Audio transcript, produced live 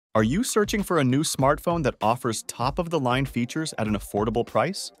Are you searching for a new smartphone that offers top-of-the-line features at an affordable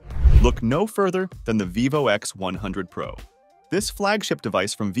price? Look no further than the Vivo X100 Pro. This flagship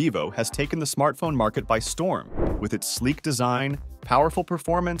device from Vivo has taken the smartphone market by storm with its sleek design, powerful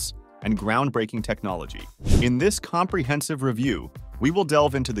performance, and groundbreaking technology. In this comprehensive review, we will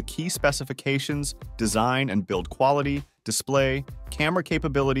delve into the key specifications, design and build quality, display, camera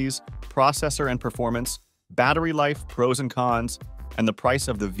capabilities, processor and performance, battery life, pros and cons, and the price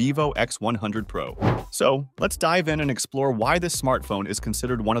of the Vivo X100 Pro. So, let's dive in and explore why this smartphone is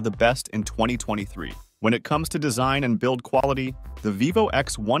considered one of the best in 2023. When it comes to design and build quality, the Vivo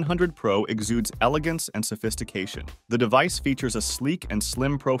X100 Pro exudes elegance and sophistication. The device features a sleek and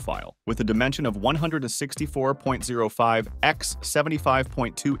slim profile, with a dimension of 164.05 x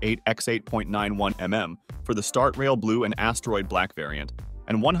 75.28 x 8.91 mm for the Start Rail Blue and Asteroid Black variant,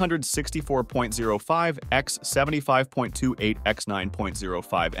 and 164.05 x 75.28 x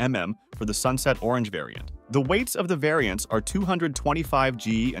 9.05 mm for the Sunset Orange variant. The weights of the variants are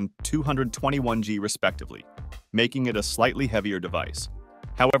 225G and 221G respectively, making it a slightly heavier device.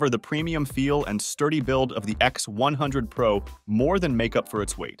 However, the premium feel and sturdy build of the X100 Pro more than make up for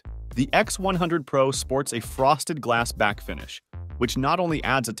its weight. The X100 Pro sports a frosted glass back finish, which not only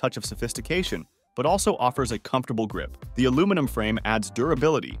adds a touch of sophistication, but also offers a comfortable grip. The aluminum frame adds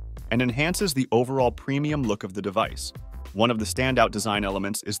durability and enhances the overall premium look of the device. One of the standout design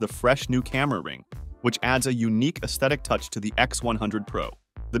elements is the fresh new camera ring, which adds a unique aesthetic touch to the X100 Pro.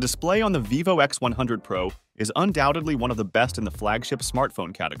 The display on the Vivo X100 Pro is undoubtedly one of the best in the flagship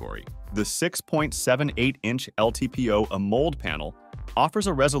smartphone category. The 6.78-inch LTPO AMOLED panel offers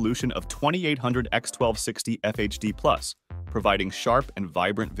a resolution of 2800 x 1260 FHD+, providing sharp and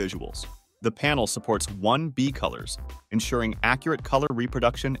vibrant visuals. The panel supports 1B colors, ensuring accurate color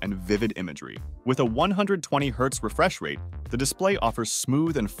reproduction and vivid imagery. With a 120Hz refresh rate, the display offers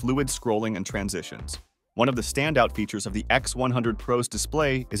smooth and fluid scrolling and transitions. One of the standout features of the X100 Pro's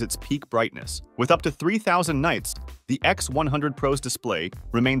display is its peak brightness. With up to 3000 nits, the X100 Pro's display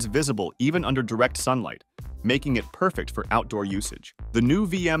remains visible even under direct sunlight, making it perfect for outdoor usage. The new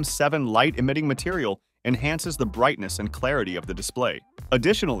VM7 light-emitting material enhances the brightness and clarity of the display.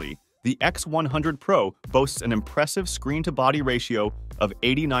 Additionally, the X100 Pro boasts an impressive screen-to-body ratio of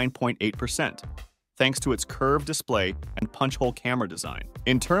 89.8%, thanks to its curved display and punch-hole camera design.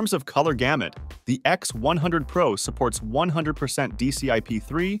 In terms of color gamut, the X100 Pro supports 100%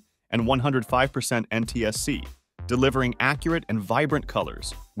 DCI-P3 and 105% NTSC, delivering accurate and vibrant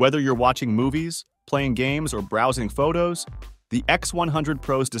colors. Whether you're watching movies, playing games, or browsing photos, the X100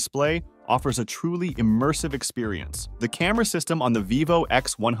 Pro's display offers a truly immersive experience. The camera system on the Vivo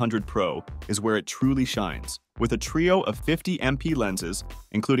X100 Pro is where it truly shines. With a trio of 50MP lenses,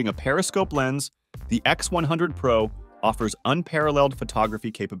 including a periscope lens, the X100 Pro offers unparalleled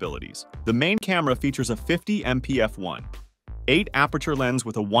photography capabilities. The main camera features a 50MP f1, 8-aperture lens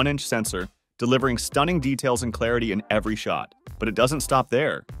with a 1-inch sensor, delivering stunning details and clarity in every shot. But it doesn't stop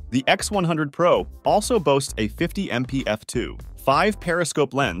there. The X100 Pro also boasts a 50MP f2,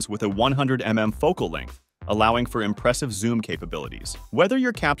 5-periscope lens with a 100mm focal length, allowing for impressive zoom capabilities. Whether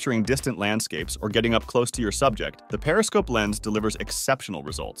you're capturing distant landscapes or getting up close to your subject, the periscope lens delivers exceptional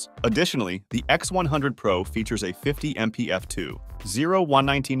results. Additionally, the X100 Pro features a 50MP f2,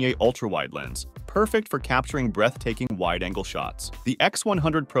 0-119A ultra-wide lens, perfect for capturing breathtaking wide-angle shots. The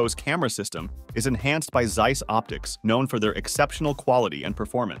X100 Pro's camera system is enhanced by Zeiss optics, known for their exceptional quality and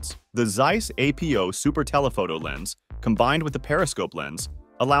performance. The Zeiss APO Super Telephoto lens, combined with the periscope lens,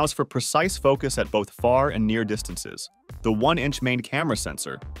 allows for precise focus at both far and near distances. The 1-inch main camera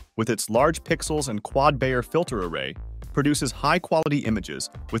sensor, with its large pixels and quad-Bayer filter array, produces high-quality images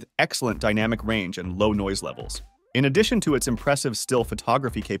with excellent dynamic range and low noise levels. In addition to its impressive still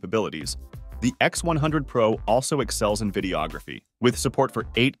photography capabilities, the X100 Pro also excels in videography. With support for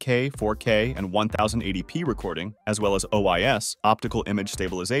 8K, 4K, and 1080p recording, as well as OIS, optical image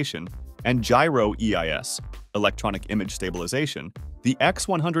stabilization, and gyro EIS, electronic image stabilization, the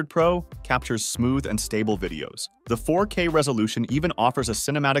X100 Pro captures smooth and stable videos. The 4K resolution even offers a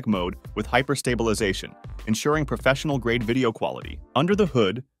cinematic mode with hyperstabilization, ensuring professional-grade video quality. Under the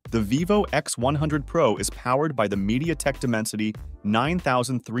hood, the Vivo X100 Pro is powered by the MediaTek Dimensity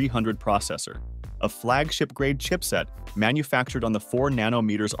 9300 processor, a flagship-grade chipset manufactured on the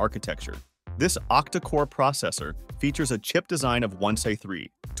 4nm architecture. This octa-core processor features a chip design of 1A3,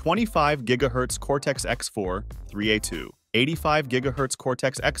 25 GHz Cortex-X4, 3A2, 85 GHz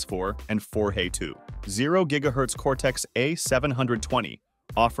Cortex-X4, and 4A2, 0 GHz Cortex-A720,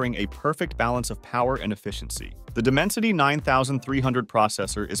 offering a perfect balance of power and efficiency. The Dimensity 9300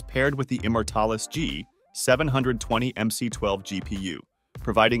 processor is paired with the Immortalis G 720 MC12 GPU,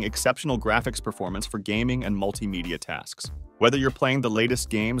 providing exceptional graphics performance for gaming and multimedia tasks. Whether you're playing the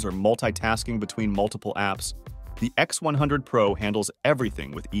latest games or multitasking between multiple apps, the X100 Pro handles everything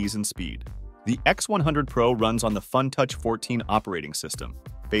with ease and speed. The X100 Pro runs on the FunTouch 14 operating system,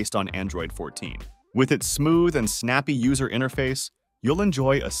 based on Android 14. With its smooth and snappy user interface, you'll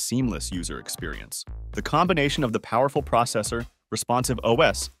enjoy a seamless user experience. The combination of the powerful processor, responsive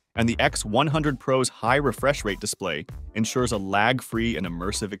OS, and the X100 Pro's high refresh rate display ensures a lag-free and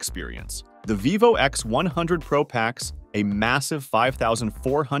immersive experience. The Vivo X100 Pro packs a massive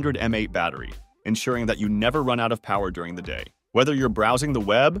 5400 mAh battery, ensuring that you never run out of power during the day. Whether you're browsing the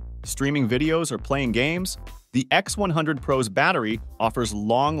web, streaming videos, or playing games, the X100 Pro's battery offers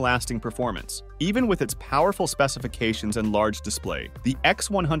long-lasting performance. Even with its powerful specifications and large display, the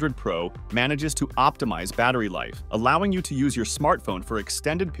X100 Pro manages to optimize battery life, allowing you to use your smartphone for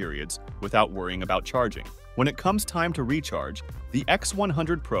extended periods without worrying about charging. When it comes time to recharge, the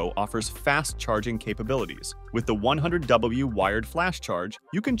X100 Pro offers fast charging capabilities. With the 100W wired flash charge,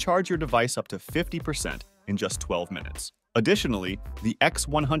 you can charge your device up to 50% in just 12 minutes. Additionally, the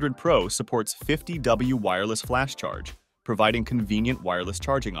X100 Pro supports 50W wireless flash charge, providing convenient wireless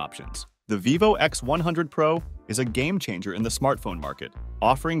charging options. The Vivo X100 Pro is a game-changer in the smartphone market,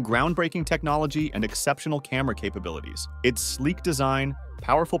 offering groundbreaking technology and exceptional camera capabilities. Its sleek design,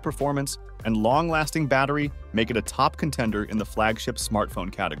 powerful performance, and long-lasting battery make it a top contender in the flagship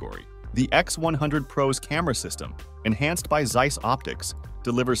smartphone category. The X100 Pro's camera system, enhanced by Zeiss optics,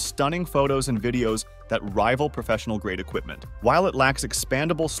 delivers stunning photos and videos that rival professional-grade equipment. While it lacks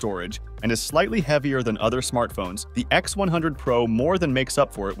expandable storage and is slightly heavier than other smartphones, the X100 Pro more than makes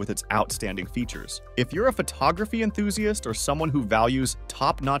up for it with its outstanding features. If you're a photography enthusiast or someone who values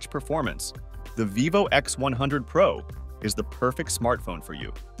top-notch performance, the Vivo X100 Pro is the perfect smartphone for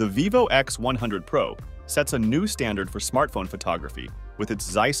you. The Vivo X100 Pro sets a new standard for smartphone photography with its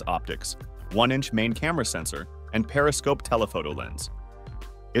Zeiss optics, 1-inch main camera sensor, and periscope telephoto lens.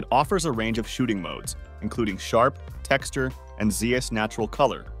 It offers a range of shooting modes, including sharp, texture, and ZS natural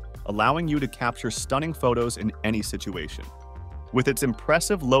color, allowing you to capture stunning photos in any situation. With its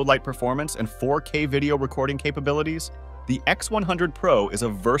impressive low-light performance and 4K video recording capabilities, the X100 Pro is a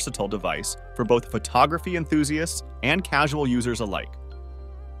versatile device for both photography enthusiasts and casual users alike.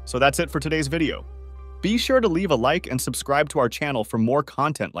 So that's it for today's video. Be sure to leave a like and subscribe to our channel for more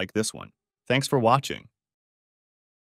content like this one. Thanks for watching.